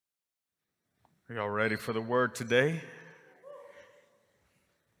Are y'all ready for the word today?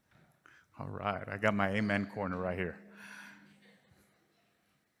 All right, I got my amen corner right here.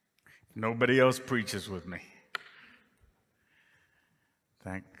 Nobody else preaches with me.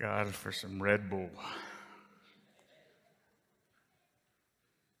 Thank God for some Red Bull.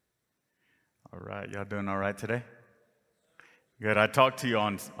 All right, y'all doing all right today? Good. I talked to you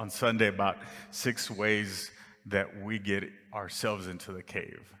on Sunday about 6 ways that we get ourselves into the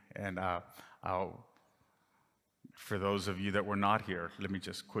cave. And for those of you that were not here, let me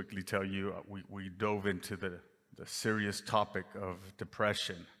just quickly tell you, we dove into the serious topic of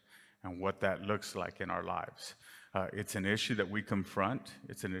depression and what that looks like in our lives. It's an issue that we confront.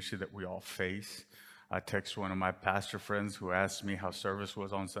 It's an issue that we all face. I texted one of my pastor friends who asked me how service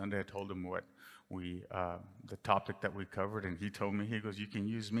was on Sunday. I told him what the topic that we covered, and he told me, he goes, you can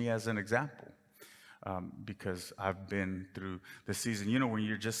use me as an example. Because I've been through the season, you know, when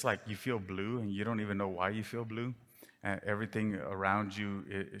you're just like, you feel blue and you don't even know why you feel blue. And everything around you,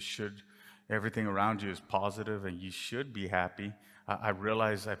 everything around you is positive and you should be happy. I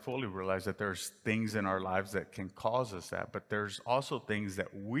fully realize that there's things in our lives that can cause us that, but there's also things that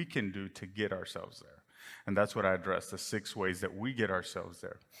we can do to get ourselves there. And that's what I addressed, the 6 ways that we get ourselves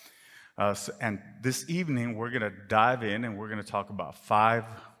there. And this evening, we're going to dive in and we're going to talk about 5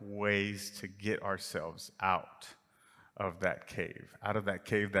 ways to get ourselves out of that cave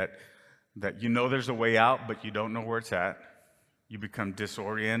that you know there's a way out, but you don't know where it's at. You become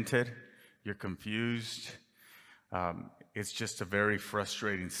disoriented. You're confused. It's just a very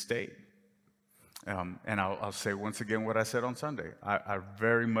frustrating state. And I'll say once again what I said on Sunday. I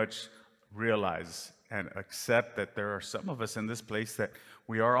very much realize and accept that there are some of us in this place that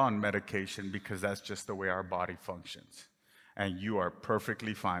we are on medication because that's just the way our body functions. And you are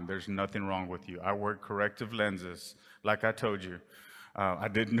perfectly fine. There's nothing wrong with you. I wear corrective lenses, like I told you. I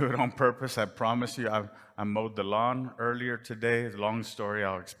didn't do it on purpose. I promise you. I mowed the lawn earlier today. It's a long story.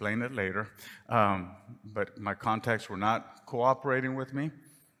 I'll explain it later. But my contacts were not cooperating with me.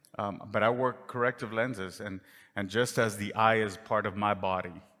 But I work corrective lenses. And just as the eye is part of my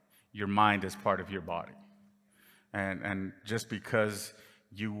body, your mind is part of your body. And just because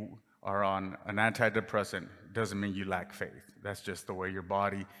you are on an antidepressant doesn't mean you lack faith. That's just the way your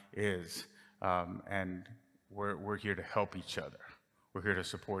body is. And we're here to help each other. We're here to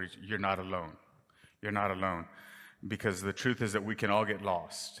support each other. You're not alone. You're not alone. Because the truth is that we can all get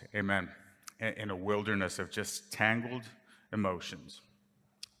lost, amen, in a wilderness of just tangled emotions.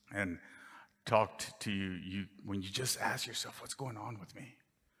 And talked to you when you just ask yourself, what's going on with me?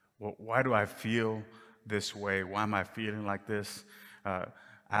 Well, why do I feel this way? Why am I feeling like this?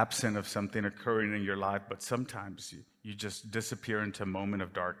 Absent of something occurring in your life, but sometimes you just disappear into a moment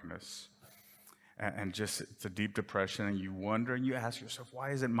of darkness. And just it's a deep depression, and you wonder and you ask yourself, why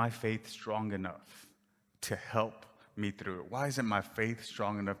isn't my faith strong enough to help me through it? Why isn't my faith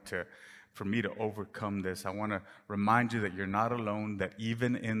strong enough for me to overcome this? I want to remind you that you're not alone, that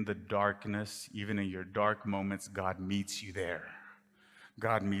even in the darkness, even in your dark moments, God meets you there.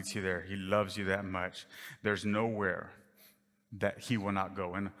 God meets you there. He loves you that much. There's nowhere that he will not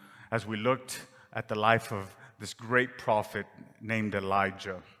go. And as we looked at the life of this great prophet named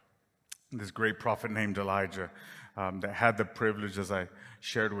Elijah, that had the privilege, as I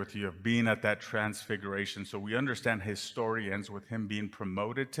shared with you, of being at that transfiguration. So we understand his story ends with him being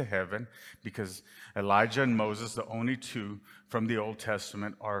promoted to heaven, because Elijah and Moses, the only 2 from the Old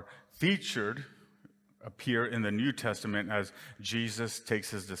Testament, appear in the New Testament as Jesus takes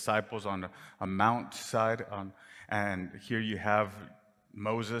his disciples on a mountainside. And here you have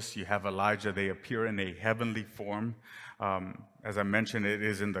Moses, you have Elijah. They appear in a heavenly form. As I mentioned, it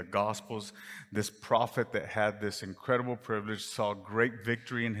is in the Gospels. This prophet that had this incredible privilege saw great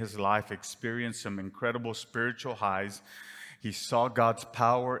victory in his life, experienced some incredible spiritual highs. He saw God's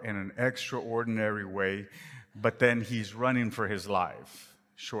power in an extraordinary way, but then he's running for his life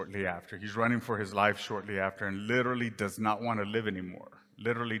shortly after. He's running for his life shortly after and literally does not want to live anymore.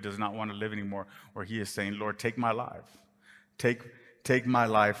 Where he is saying, Lord, take my life. Take my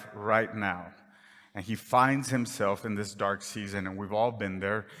life right now. And he finds himself in this dark season, and we've all been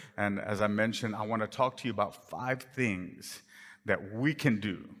there. And as I mentioned, I want to talk to you about 5 things that we can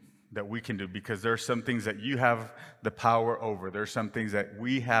do, because there are some things that you have the power over. There's some things that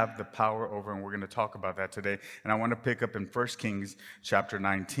we have the power over, and we're going to talk about that today. And I want to pick up in 1 Kings chapter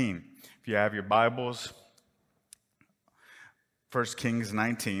 19. If you have your Bibles, 1 Kings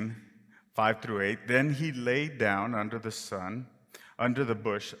 19, 5 through 8. Then he lay down under the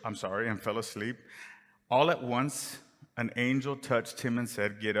bush, and fell asleep. All at once, an angel touched him and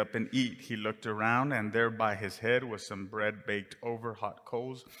said, "Get up and eat." He looked around, and there by his head was some bread baked over hot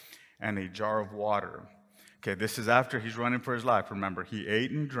coals and a jar of water. Okay, this is after he's running for his life. Remember, he ate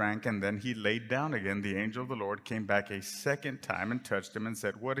and drank, and then he laid down again. The angel of the Lord came back a second time and touched him and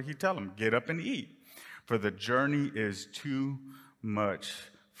said, what did he tell him? Get up and eat, for the journey is too much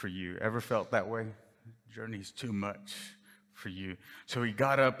for you. Ever felt that way? Journey's too much for you. So he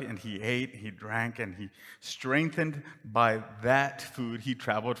got up and he ate, he drank, and he strengthened by that food. He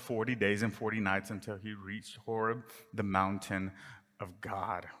traveled 40 days and 40 nights until he reached Horeb, the mountain of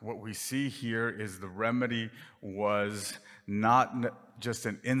God. What we see here is the remedy was not just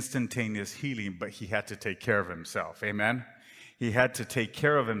an instantaneous healing, but he had to take care of himself. Amen? He had to take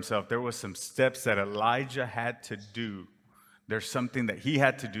care of himself. There were some steps that Elijah had to do. There's something that he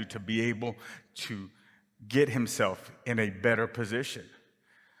had to do to be able to get himself in a better position.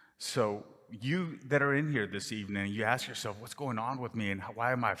 So you that are in here this evening, you ask yourself, what's going on with me and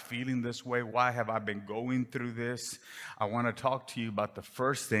why am I feeling this way? Why have I been going through this? I want to talk to you about the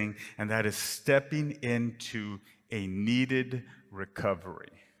first thing, and that is stepping into a needed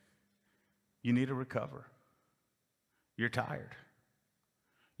recovery. You need to recover. You're tired.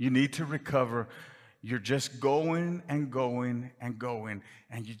 You need to recover. You're just going and going and going,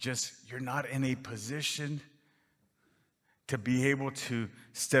 and you're not in a position to be able to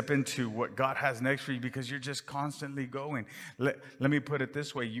step into what God has next for you because you're just constantly going. Let me put it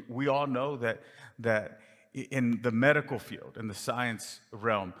this way. We all know that in the medical field, in the science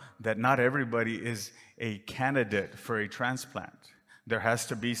realm, that not everybody is a candidate for a transplant. There has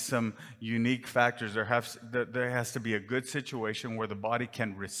to be some unique factors. There has to be a good situation where the body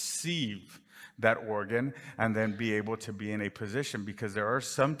can receive that organ and then be able to be in a position, because there are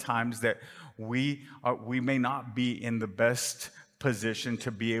some times that we may not be in the best position to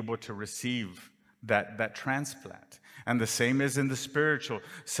be able to receive that transplant. And the same is in the spiritual.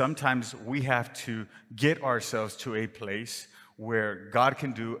 Sometimes we have to get ourselves to a place where God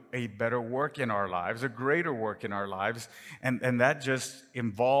can do a better work in our lives, a greater work in our lives, and that just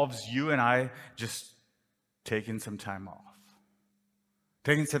involves you and I just taking some time off.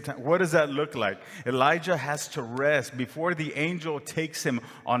 Taking some time. What does that look like? Elijah has to rest before the angel takes him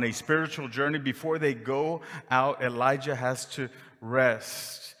on a spiritual journey. Before they go out, Elijah has to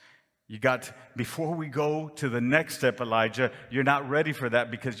rest. Before we go to the next step, Elijah, you're not ready for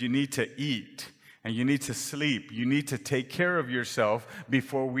that because you need to eat and you need to sleep. You need to take care of yourself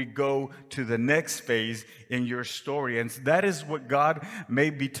before we go to the next phase in your story. And that is what God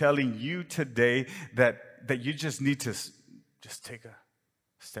may be telling you today, that you just need to just take a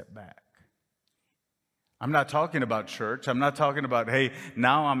step back. I'm not talking about church. I'm not talking about, hey,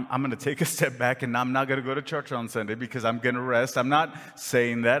 now I'm going to take a step back and I'm not going to go to church on Sunday because I'm going to rest. I'm not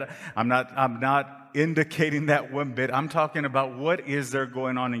saying that. I'm not indicating that one bit. I'm talking about what is there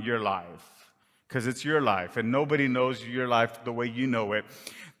going on in your life, because it's your life and nobody knows your life the way you know it,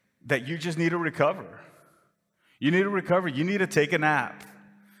 that you just need to recover. You need to recover. You need to take a nap.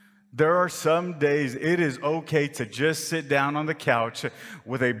 There are some days it is okay to just sit down on the couch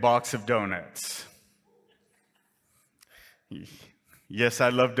with a box of donuts. Yes, I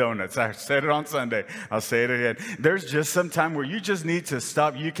love donuts. I said it on Sunday. I'll say it again. There's just some time where you just need to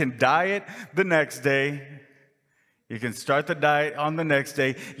stop. You can diet the next day. You can start the diet on the next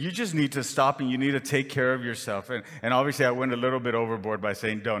day. You just need to stop and you need to take care of yourself. And obviously I went a little bit overboard by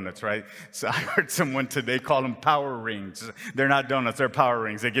saying donuts, right? So I heard someone today call them power rings. They're not donuts, they're power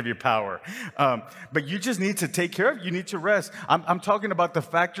rings. They give you power. But you just need to take care of it. You need to rest. I'm talking about the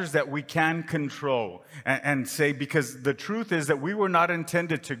factors that we can control and say, because the truth is that we were not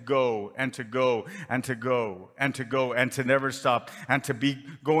intended to go and to go and to go and to go and to never stop and to be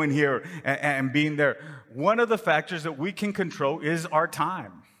going here and being there. One of the factors that we can control is our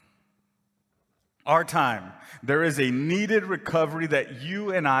time. Our time. There is a needed recovery that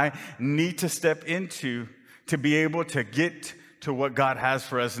you and I need to step into to be able to get to what God has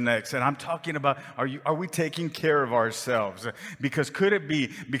for us next. And I'm talking about, are we taking care of ourselves? Because could it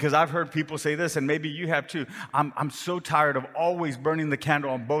be, because I've heard people say this, and maybe you have too, I'm so tired of always burning the candle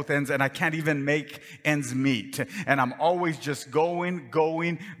on both ends, and I can't even make ends meet. And I'm always just going,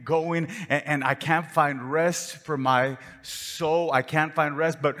 and I can't find rest for my soul. I can't find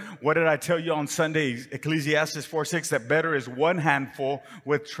rest. But what did I tell you on Sunday? Ecclesiastes 4:6, that better is one handful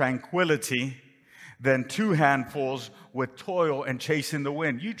with tranquility than two handfuls with toil and chasing the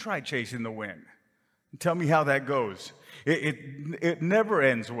wind. You try chasing the wind. Tell me how that goes. It never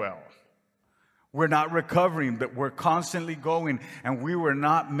ends well. We're not recovering, but we're constantly going, and we were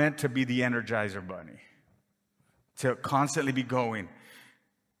not meant to be the Energizer Bunny, to constantly be going.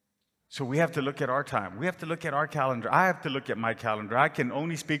 So we have to look at our time. We have to look at our calendar. I have to look at my calendar. I can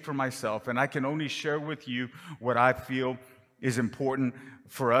only speak for myself, and I can only share with you what I feel is important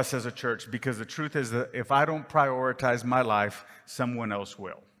for us as a church, because the truth is that if I don't prioritize my life, someone else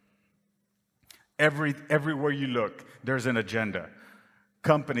will. Everywhere you look, there's an agenda.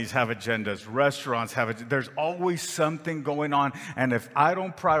 Companies have agendas, restaurants have it. There's always something going on. And if I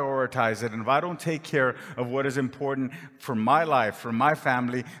don't prioritize it, and if I don't take care of what is important for my life, for my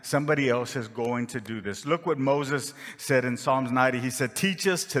family, somebody else is going to do this. Look what Moses said in Psalms 90. He said, "Teach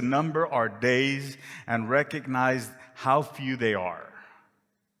us to number our days and recognize how few they are."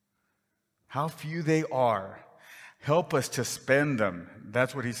 How few they are. Help us to spend them.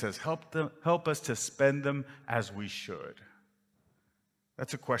 That's what he says. Help us to spend them as we should.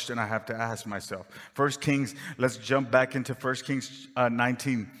 That's a question I have to ask myself. 1 Kings, let's jump back into 1 Kings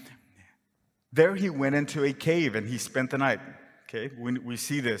 19. There he went into a cave and he spent the night. Okay, we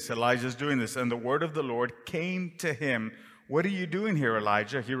see this. Elijah's doing this. And the word of the Lord came to him. "What are you doing here,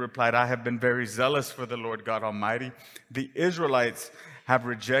 Elijah?" He replied, "I have been very zealous for the Lord God Almighty. The Israelites have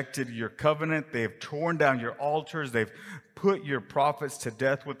rejected your covenant. They have torn down your altars. They've put your prophets to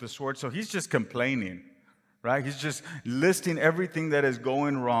death with the sword." So he's just complaining. Right? He's just listing everything that is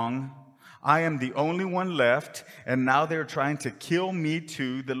going wrong. "I am the only one left, and now they're trying to kill me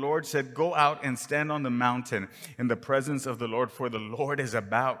too. The Lord said, 'Go out and stand on the mountain in the presence of the Lord, for the Lord is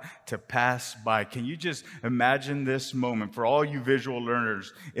about to pass by.'" Can you just imagine this moment? For all you visual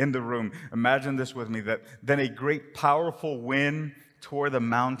learners in the room, imagine this with me, that then a great powerful wind tore the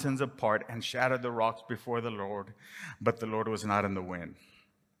mountains apart and shattered the rocks before the Lord, but the Lord was not in the wind.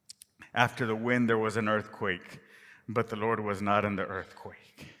 After the wind, there was an earthquake, but the Lord was not in the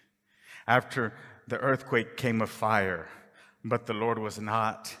earthquake. After the earthquake came a fire, but the Lord was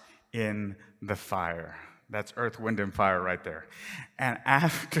not in the fire. That's earth, wind, and fire right there. And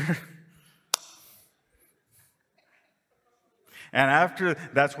after,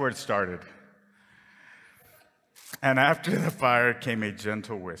 that's where it started. And after the fire came a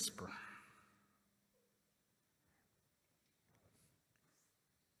gentle whisper.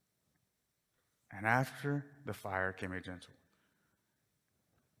 And after the fire came a gentle.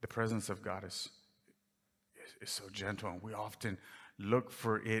 The presence of God is so gentle, and we often look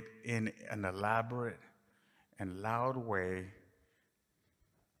for it in an elaborate and loud way.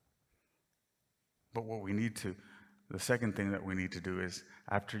 But the second thing that we need to do is,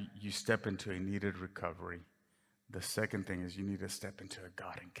 after you step into a needed recovery, the second thing is you need to step into a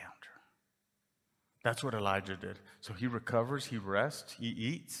God encounter. That's what Elijah did. So he recovers, he rests, he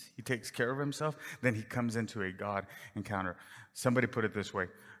eats, he takes care of himself, then he comes into a God encounter. Somebody put it this way: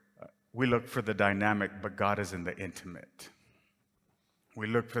 we look for the dynamic, but God is in the intimate. We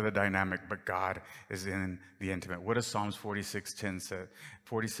look for the dynamic, but God is in the intimate. What does Psalms 46:10 say?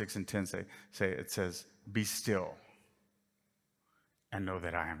 46 and 10 say? It says, "Be still and know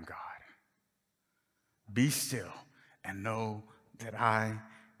that I am God." Be still and know that I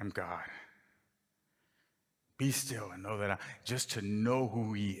am God. Be still and know that just to know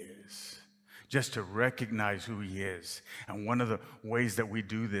who he is, just to recognize who he is. And one of the ways that we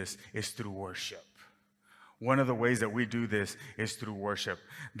do this is through worship. One of the ways that we do this is through worship.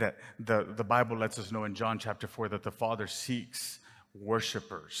 That the Bible lets us know in John chapter 4 that the Father seeks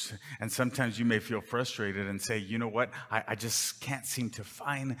worshipers. And sometimes you may feel frustrated and say, "You know what? I just can't seem to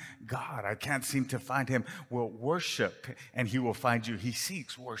find God. I can't seem to find him." Well, worship and he will find you. He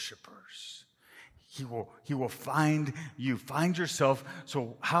seeks worshipers. He will find you. Find yourself.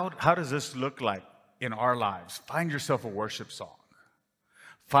 So how does this look like in our lives? Find yourself a worship song.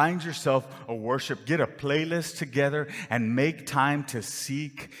 Find yourself a worship. Get a playlist together and make time to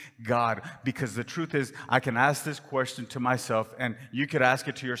seek God. Because the truth is, I can ask this question to myself, and you could ask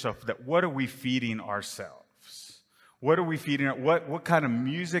it to yourself, that what are we feeding ourselves? What are we feeding? What kind of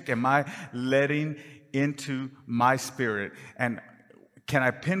music am I letting into my spirit? And can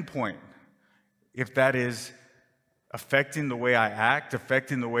I pinpoint if that is affecting the way I act,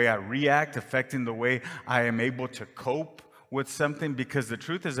 affecting the way I react, affecting the way I am able to cope with something? Because the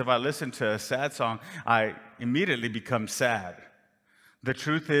truth is, if I listen to a sad song, I immediately become sad. The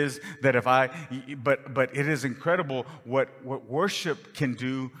truth is that but it is incredible what worship can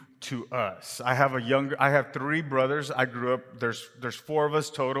do to us. I have 3 brothers. I grew up, there's 4 of us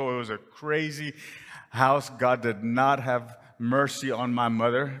total. It was a crazy house. God did not have mercy on my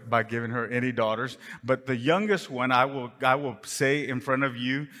mother by giving her any daughters. But the youngest one, I will say in front of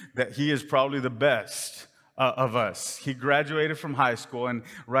you that he is probably the best of us. He graduated from high school, and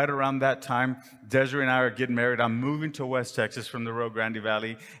right around that time, Desiree and I are getting married. I'm moving to West Texas from the Rio Grande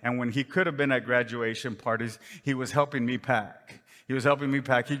Valley, and when he could have been at graduation parties, he was helping me pack.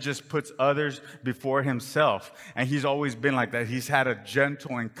 He just puts others before himself, and he's always been like that. He's had a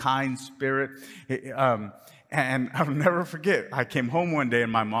gentle and kind spirit. And I'll never forget, I came home one day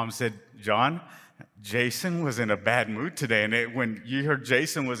and my mom said, John, Jason was in a bad mood today. And when you heard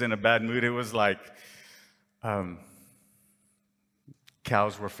Jason was in a bad mood, it was like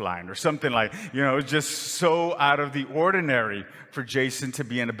cows were flying or something like, it was just so out of the ordinary for Jason to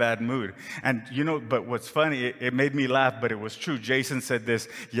be in a bad mood. And, but what's funny, it made me laugh, but it was true. Jason said this,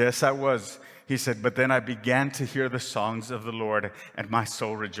 yes, I was. He said, but then I began to hear the songs of the Lord and my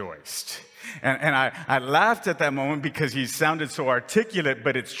soul rejoiced. And I laughed at that moment because he sounded so articulate,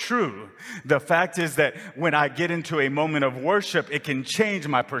 but it's true. The fact is that when I get into a moment of worship, it can change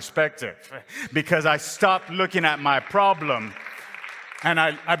my perspective because I stop looking at my problem and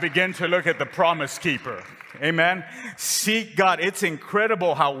I begin to look at the promise keeper. Amen. Seek God. It's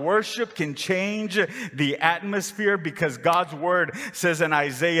incredible how worship can change the atmosphere because God's word says in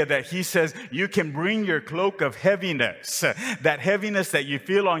Isaiah that he says you can bring your cloak of heaviness, that heaviness that you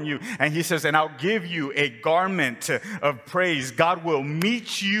feel on you. And he says, and I'll give you a garment of praise. God will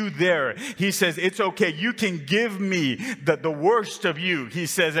meet you there. He says, it's okay. You can give me the worst of you. He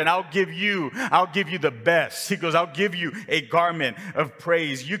says, and I'll give you the best. He goes, I'll give you a garment of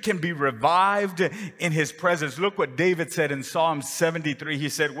praise. You can be revived in his presence. Look what David said in Psalm 73. He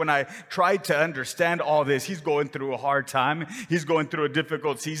said, when I tried to understand all this, he's going through a hard time. He's going through a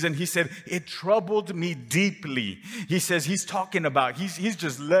difficult season. He said, it troubled me deeply. He says, he's talking about, he's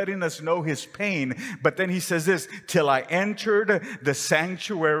just letting us know his pain. But then he says this, till I entered the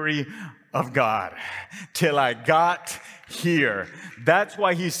sanctuary of God, till I got here. That's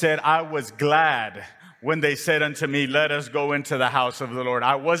why he said, I was glad when they said unto me, let us go into the house of the Lord.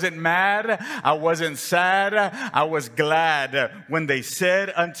 I wasn't mad. I wasn't sad. I was glad when they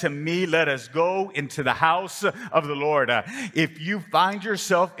said unto me, let us go into the house of the Lord. If you find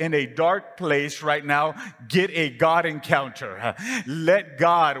yourself in a dark place right now, get a God encounter. Let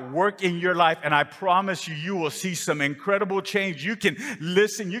God work in your life. And I promise you, you will see some incredible change. You can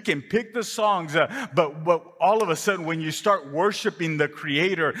listen. You can pick the songs. But all of a sudden, when you start worshiping the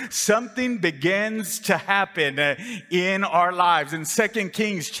Creator, something begins to happen in our lives. In 2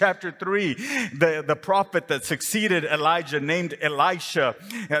 Kings chapter 3, the prophet that succeeded Elijah named Elisha,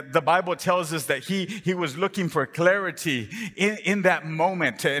 the Bible tells us that he was looking for clarity in that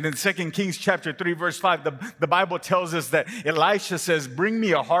moment. And in 2 Kings chapter 3 verse 5, the Bible tells us that Elisha says, bring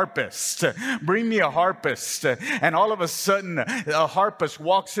me a harpist. Bring me a harpist. And all of a sudden, a harpist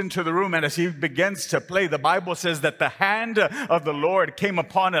walks into the room, and as he begins to play, the Bible says that the hand of the Lord came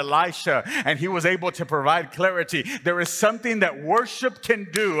upon Elisha, and he was able to provide clarity. There is something that worship can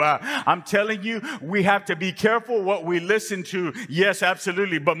do. I'm telling you, we have to be careful what we listen to. Yes,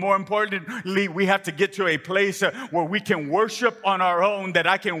 absolutely. But more importantly, we have to get to a place where we can worship on our own, that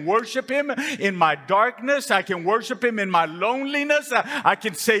I can worship him in my darkness. I can worship him in my loneliness. I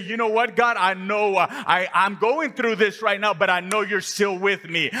can say, you know what, God, I know I'm going through this right now, but I know you're still with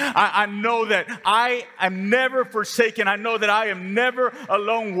me. I know that I am never forsaken. I know that I am never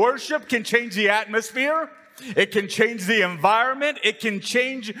alone. Worship can change the atmosphere. It can change the environment. It can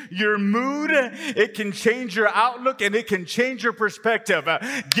change your mood. It can change your outlook, and it can change your perspective.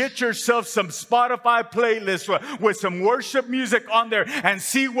 Get yourself some Spotify playlists with some worship music on there and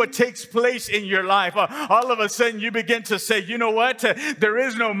see what takes place in your life. All of a sudden you begin to say, you know what? There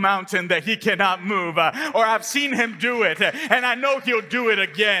is no mountain that he cannot move. Or I've seen him do it, and I know he'll do it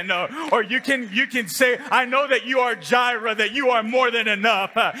again. Or you can say, I know that you are Jireh, that you are more than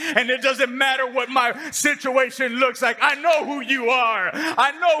enough. And it doesn't matter what my situation looks like. I know who you are.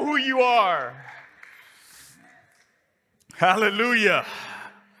 I know who you are. Hallelujah.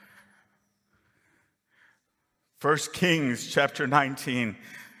 1 Kings chapter 19.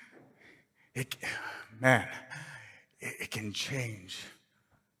 It can change.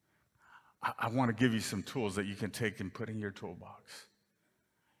 I want to give you some tools that you can take and put in your toolbox.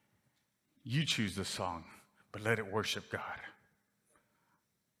 You choose the song, but let it worship God.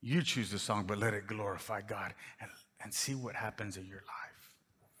 You choose the song, but let it glorify God, and see what happens in your life.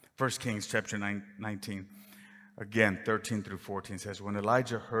 1 Kings chapter 19, again, 13 through 14 says, when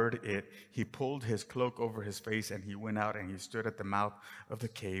Elijah heard it, he pulled his cloak over his face, and he went out and he stood at the mouth of the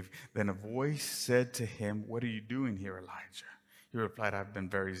cave. Then a voice said to him, what are you doing here, Elijah? He replied, I've been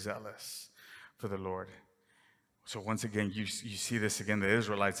very zealous for the Lord. So once again, you see this again. The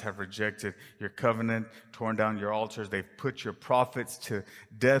Israelites have rejected your covenant, torn down your altars. They've put your prophets to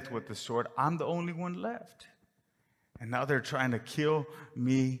death with the sword. I'm the only one left. And now they're trying to kill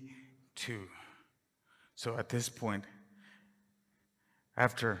me too. So at this point,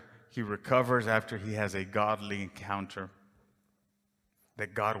 after he recovers, after he has a godly encounter,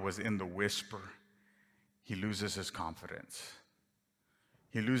 that God was in the whisper, he loses his confidence.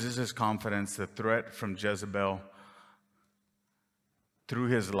 He loses his confidence. The threat from Jezebel threw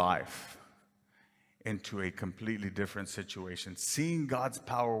his life into a completely different situation, seeing God's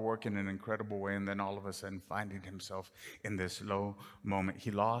power work in an incredible way, and then all of a sudden finding himself in this low moment. He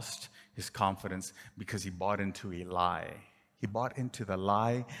lost his confidence because he bought into a lie. He bought into the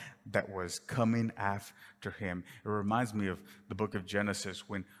lie that was coming after him. It reminds me of the book of Genesis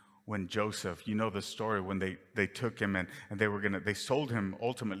when Joseph, you know the story, when they took him and they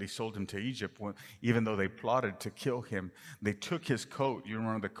ultimately sold him to Egypt, even though they plotted to kill him. They took his coat. You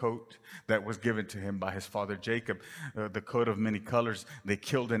remember the coat that was given to him by his father Jacob, the coat of many colors. They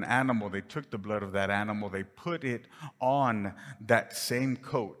killed an animal. They took the blood of that animal. They put it on that same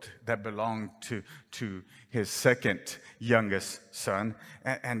coat that belonged to his second youngest son,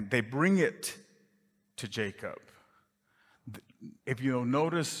 and they bring it to Jacob. If you'll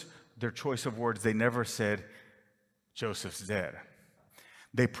notice their choice of words, they never said, Joseph's dead.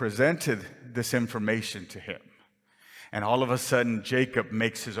 They presented this information to him. And all of a sudden, Jacob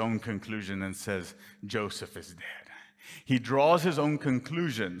makes his own conclusion and says, Joseph is dead. He draws his own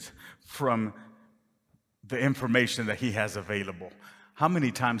conclusions from the information that he has available. How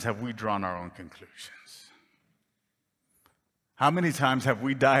many times have we drawn our own conclusions? How many times have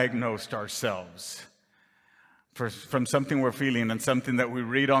we diagnosed ourselves from something we're feeling and something that we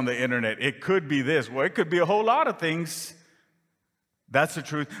read on the internet? It could be this. Well, it could be a whole lot of things. That's the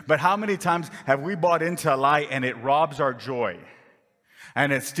truth. But how many times have we bought into a lie and it robs our joy?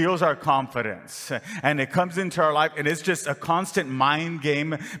 And it steals our confidence. And it comes into our life and it's just a constant mind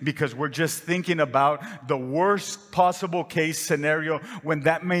game because we're just thinking about the worst possible case scenario when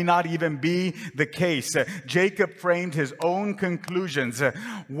that may not even be the case. Jacob framed his own conclusions.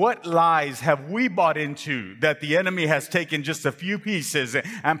 What lies have we bought into that the enemy has taken just a few pieces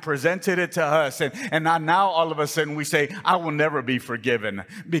and presented it to us? And now all of a sudden we say, I will never be forgiven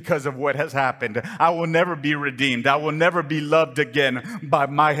because of what has happened. I will never be redeemed. I will never be loved again by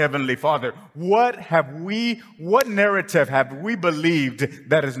my Heavenly Father. What narrative have we believed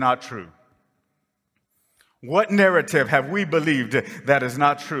that is not true? What narrative have we believed that is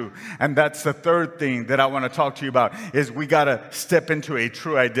not true? And that's the third thing that I want to talk to you about, is we got to step into a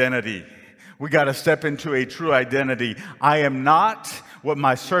true identity. We got to step into a true identity. I am not what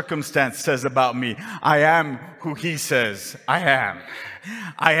my circumstance says about me. I am who He says I am.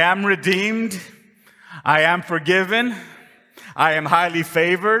 I am redeemed. I am forgiven. I am highly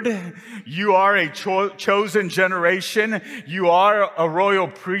favored. You are a chosen generation. You are a royal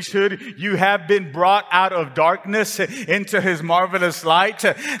priesthood. You have been brought out of darkness into His marvelous light.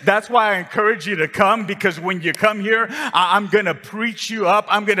 That's why I encourage you to come, because when you come here, I'm going to preach you up.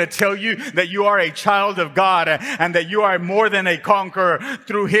 I'm going to tell you that you are a child of God and that you are more than a conqueror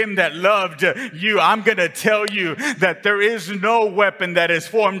through Him that loved you. I'm going to tell you that there is no weapon that is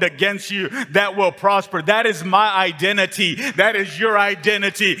formed against you that will prosper. That is my identity. That is your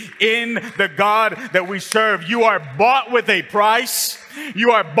identity in the God that we serve. You are bought with a price.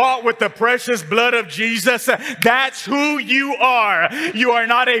 You are bought with the precious blood of Jesus. That's who you are. You are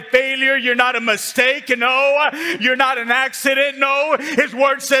not a failure. You're not a mistake. No, you're not an accident. No, His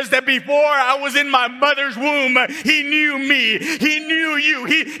word says that before I was in my mother's womb, He knew me. He knew you.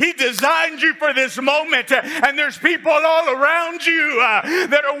 He designed you for this moment. And there's people all around you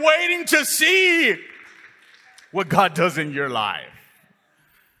that are waiting to see what God does in your life.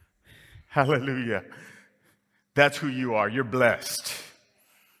 Hallelujah. That's who you are. You're blessed.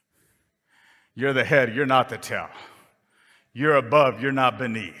 You're the head. You're not the tail. You're above. You're not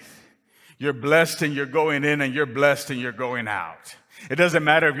beneath. You're blessed and you're going in, and you're blessed and you're going out. It doesn't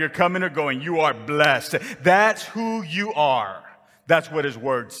matter if you're coming or going. You are blessed. That's who you are. That's what His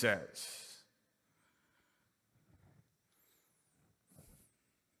word says.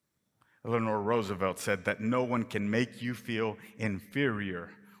 Eleanor Roosevelt said that no one can make you feel inferior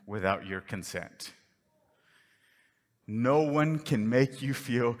without your consent. No one can make you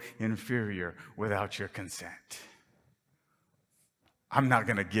feel inferior without your consent. I'm not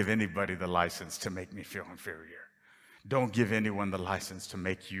going to give anybody the license to make me feel inferior. Don't give anyone the license to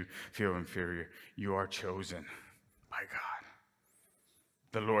make you feel inferior. You are chosen by God.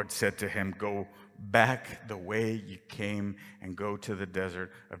 The Lord said to him, go back the way you came and go to the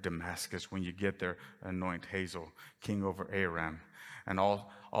desert of Damascus. When you get there, anoint Hazael, king over Aram, and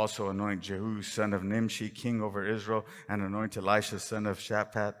also anoint Jehu, son of Nimshi, king over Israel, and anoint Elisha, son of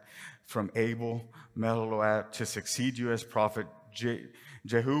Shaphat, from Abel Meholah, to succeed you as prophet.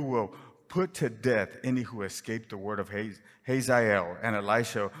 Jehu will put to death any who escape the word of Hazael, and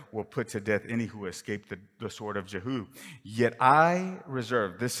Elisha will put to death any who escape the sword of Jehu. Yet I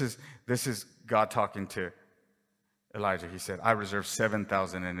reserve, this is God talking to Elijah. He said, I reserve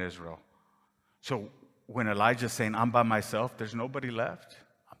 7,000 in Israel. So when Elijah's saying, I'm by myself, there's nobody left.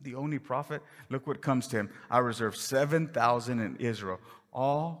 I'm the only prophet. Look what comes to him. I reserve 7,000 in Israel,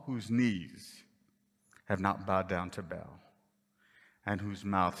 all whose knees have not bowed down to Baal, and whose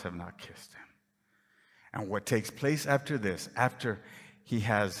mouths have not kissed him. And what takes place after this, after he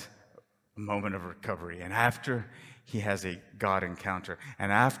has a moment of recovery, and after he has a God encounter,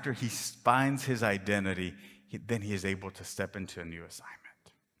 and after he finds his identity, then he is able to step into a new assignment.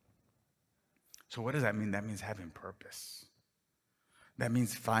 So what does that mean? That means having purpose. That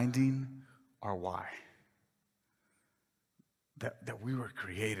means finding our why. That we were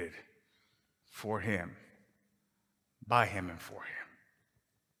created for him, by him, and for him.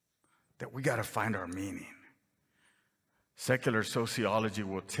 That we got to find our meaning. Secular sociology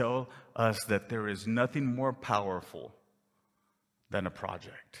will tell us that there is nothing more powerful than a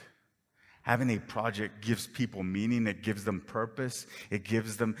project. Having a project gives people meaning. It gives them purpose. It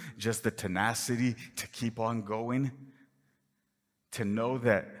gives them just the tenacity to keep on going. To know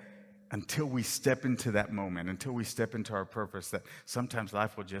that until we step into that moment, until we step into our purpose, that sometimes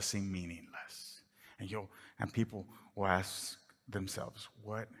life will just seem meaningless. And people will ask themselves,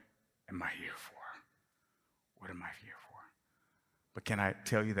 what am I here for? What am I here for? But can I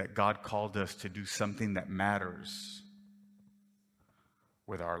tell you that God called us to do something that matters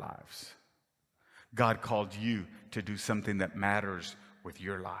with our lives? God called you to do something that matters with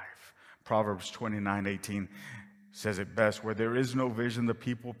your life. Proverbs 29:18 says it best, where there is no vision, the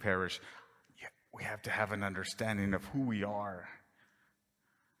people perish. Yet we have to have an understanding of who we are.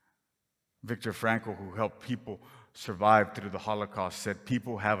 Viktor Frankl, who helped people survive through the Holocaust, said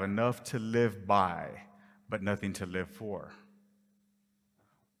people have enough to live by, but nothing to live for.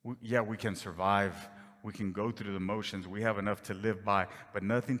 We can survive. We can go through the motions. We have enough to live by, but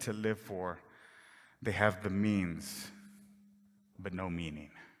nothing to live for. They have the means, but no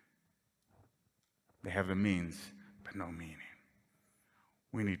meaning. They have the means, but no meaning.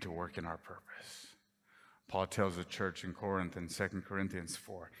 We need to work in our purpose. Paul tells the church in Corinth in 2 Corinthians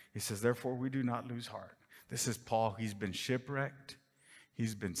 4, he says, therefore we do not lose heart. This is Paul. He's been shipwrecked.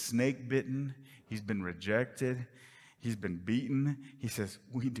 He's been snake bitten. He's been rejected. He's been beaten. He says,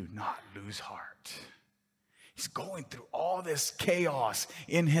 we do not lose heart. He's going through all this chaos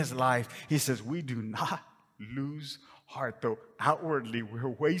in his life. He says, we do not lose heart. Though outwardly we're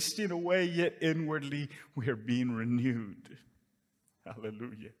wasting away, yet inwardly we are being renewed.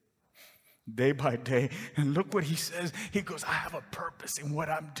 Hallelujah. Day by day. And look what he says. He goes, I have a purpose in what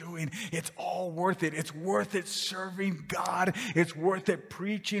I'm doing. It's all worth it. It's worth it serving God. It's worth it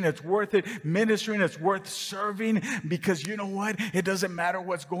preaching. It's worth it ministering. It's worth serving, because you know what? It doesn't matter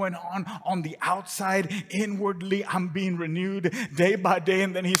what's going on the outside. Inwardly, I'm being renewed day by day.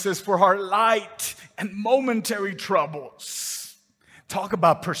 And then he says, for our light and momentary troubles, talk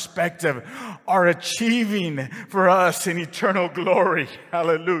about perspective, are achieving for us an eternal glory,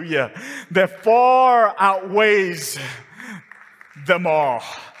 hallelujah, that far outweighs them all.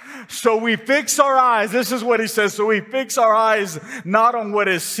 So we fix our eyes, this is what he says, so we fix our eyes not on what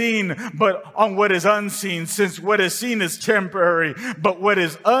is seen, but on what is unseen, since what is seen is temporary, but what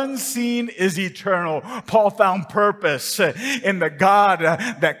is unseen is eternal. Paul found purpose in the God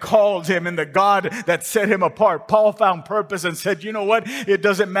that called him, in the God that set him apart. Paul found purpose and said, you know what? It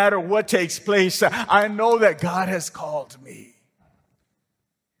doesn't matter what takes place. I know that God has called me.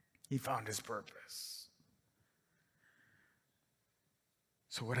 He found his purpose.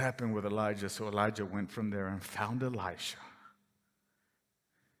 So what happened with Elijah? So Elijah went from there and found Elisha,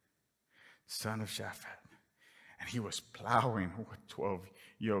 son of Shaphat. And he was plowing with 12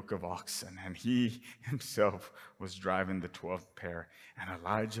 yoke of oxen. And he himself was driving the 12th pair. And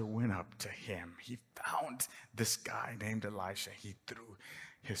Elijah went up to him. He found this guy named Elisha. He threw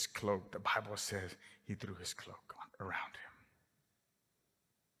his cloak. The Bible says he threw his cloak around him.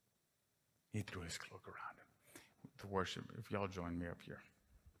 He threw his cloak around him. The worship, if y'all join me up here.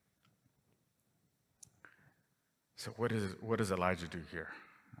 So what does Elijah do here?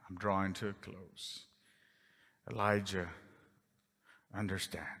 I'm drawing to a close. Elijah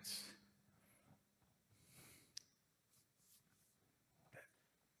understands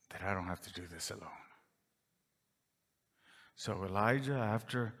that I don't have to do this alone. So Elijah,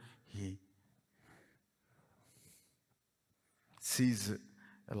 after he sees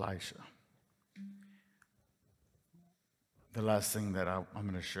Elisha, the last thing that I'm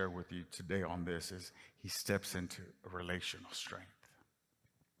going to share with you today on this is he steps into a relational strength.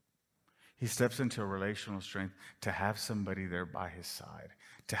 He steps into a relational strength to have somebody there by his side,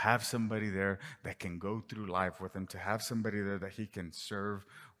 to have somebody there that can go through life with him, to have somebody there that he can serve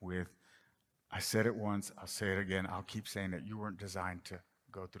with I said it once, I'll say it again, I'll keep saying it. You weren't designed to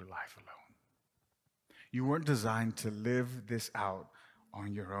go through life alone. You weren't designed to live this out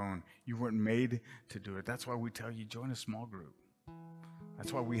on your own. You weren't made to do it. That's why we tell you, join a small group.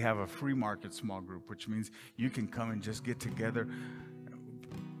 That's why we have a free market small group, which means you can come and just get together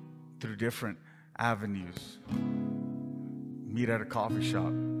through different avenues. Meet at a coffee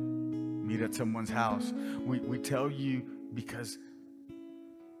shop. Meet at someone's house. We tell you because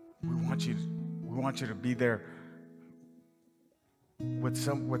we want you to be there with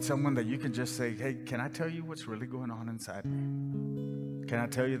someone that you can just say, hey, can I tell you what's really going on inside me? Can I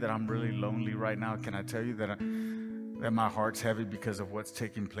tell you that I'm really lonely right now? Can I tell you that my heart's heavy because of what's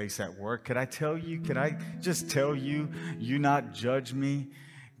taking place at work? Can I just tell you, you not judge me,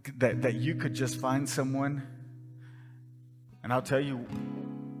 that you could just find someone? And I'll tell you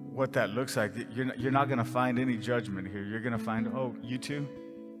what that looks like. You're not going to find any judgment here. You're going to find, oh, you too?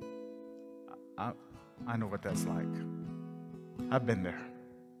 I know what that's like. I've been there.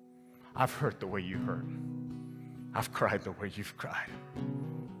 I've hurt the way you hurt. I've cried the way you've cried.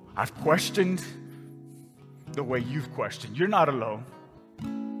 I've questioned the way you've questioned. You're not alone.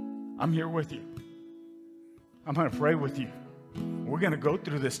 I'm here with you. I'm going to pray with you. We're going to go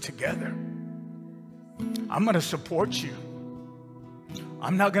through this together. I'm going to support you.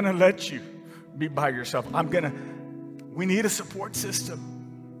 I'm not going to let you be by yourself. We need a support system.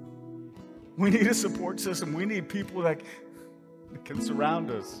 We need a support system. We need people that can surround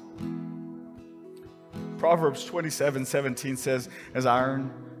us. Proverbs 27:17 says, as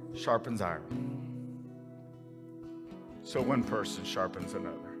iron sharpens iron, so one person sharpens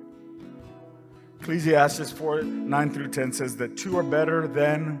another. Ecclesiastes 4:9-10 says that two are better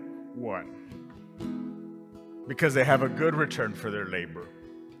than one because they have a good return for their labor.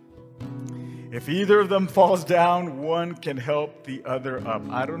 If either of them falls down, one can help the other up.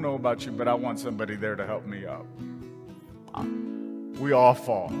 I don't know about you, but I want somebody there to help me up. We all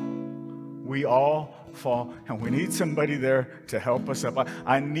fall. We all fall, and we need somebody there to help us up.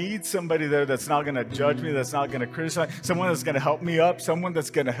 I need somebody there that's not going to judge me, that's not going to criticize, someone that's going to help me up, someone that's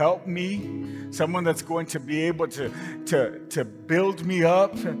going to help me, someone that's going to be able to build me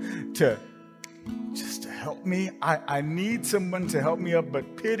up, to help me. I need someone to help me up,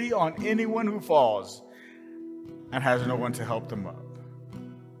 but pity on anyone who falls and has no one to help them up.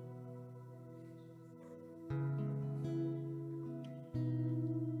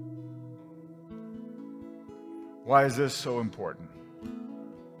 Why is this so important?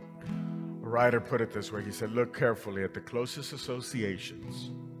 A writer put it this way. He said, look carefully at the closest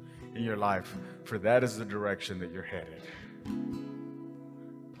associations in your life, for that is the direction that you're headed.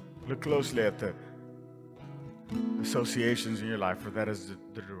 Look closely at the associations in your life, for that is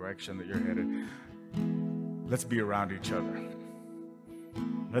the direction that you're headed. Let's be around each other.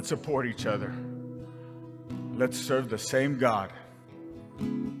 Let's support each other. Let's serve the same God.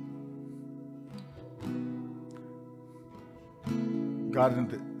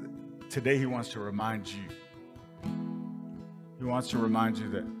 God, today He wants to remind you. He wants to remind you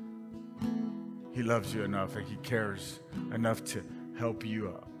that He loves you enough and He cares enough to help you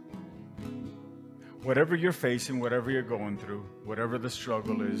up. Whatever you're facing, whatever you're going through, whatever the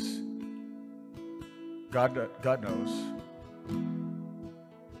struggle is, God knows.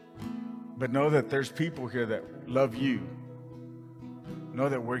 But know that there's people here that love you. Know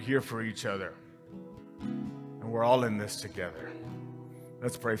that we're here for each other. And we're all in this together.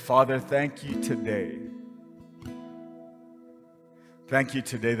 Let's pray. Father, thank you today. Thank you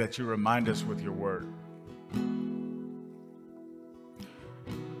today that you remind us with your word.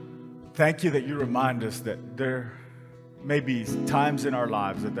 Thank you that you remind us that there may be times in our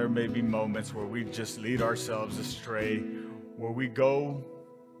lives, that there may be moments where we just lead ourselves astray, where we go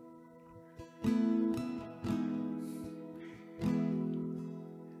and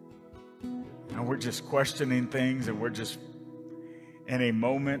we're just questioning things, and we're just in a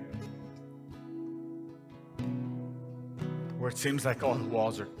moment where it seems like all the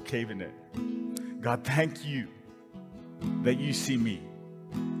walls are caving in. God, thank you that you see me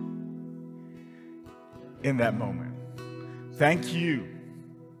in that moment. Thank you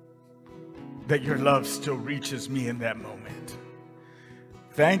that your love still reaches me in that moment.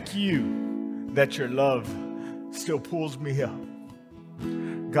 Thank you that your love still pulls me up.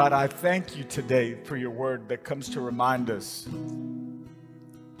 God, I thank you today for your word that comes to remind us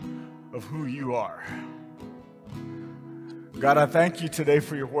of who you are. God, I thank you today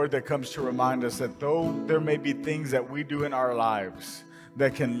for your word that comes to remind us that though there may be things that we do in our lives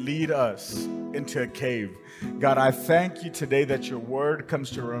that can lead us into a cave, God, I thank you today that your word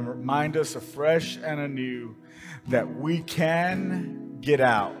comes to remind us afresh and anew that we can get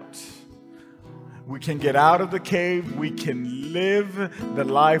out We can get out of the cave. We can live the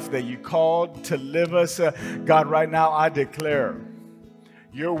life that you called to live us. God, right now I declare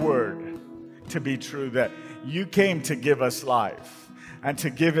your word to be true, that you came to give us life and to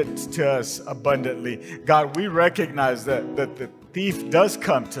give it to us abundantly. God, we recognize that the thief does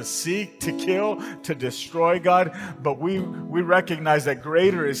come to seek, to kill, to destroy, God, but we recognize that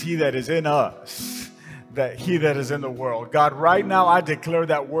greater is he that is in us than he that is in the world. God, right now I declare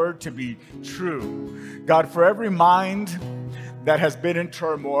that word to be true. God, for every mind that has been in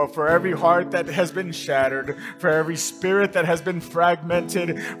turmoil, for every heart that has been shattered, for every spirit that has been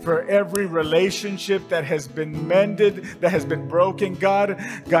fragmented, for every relationship that has been mended, that has been broken, God,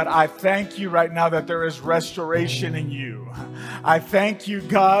 I thank you right now that there is restoration in you. I thank you,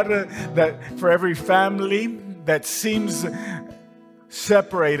 God, that for every family that seems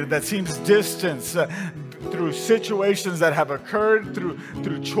separated, that seems distant, through situations that have occurred,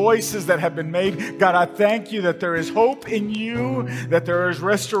 through choices that have been made. God, I thank you that there is hope in you, that there is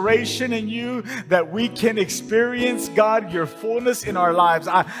restoration in you, that we can experience, God, your fullness in our lives.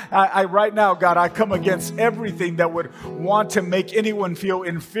 I right now, God, I come against everything that would want to make anyone feel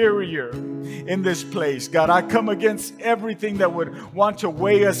inferior in this place. God, I come against everything that would want to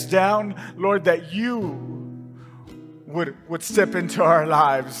weigh us down. Lord, that you would step into our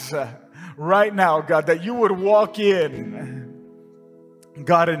lives right now, God, that you would walk in,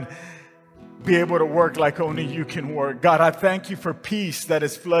 God, and be able to work like only you can work. God, I thank you for peace that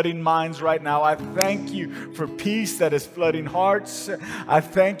is flooding minds right now. I thank you for peace that is flooding hearts. I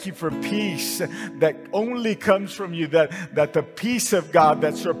thank you for peace that only comes from you, that the peace of God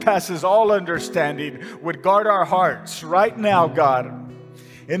that surpasses all understanding would guard our hearts right now, God.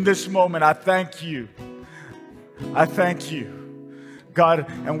 In this moment, I thank you. I thank you, God,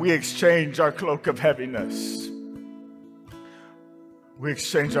 and we exchange our cloak of heaviness. We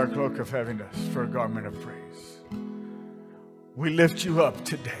exchange our cloak of heaviness for a garment of praise. We lift you up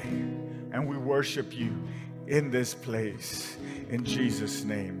today, and we worship you in this place. In Jesus'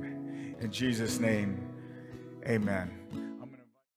 name, amen.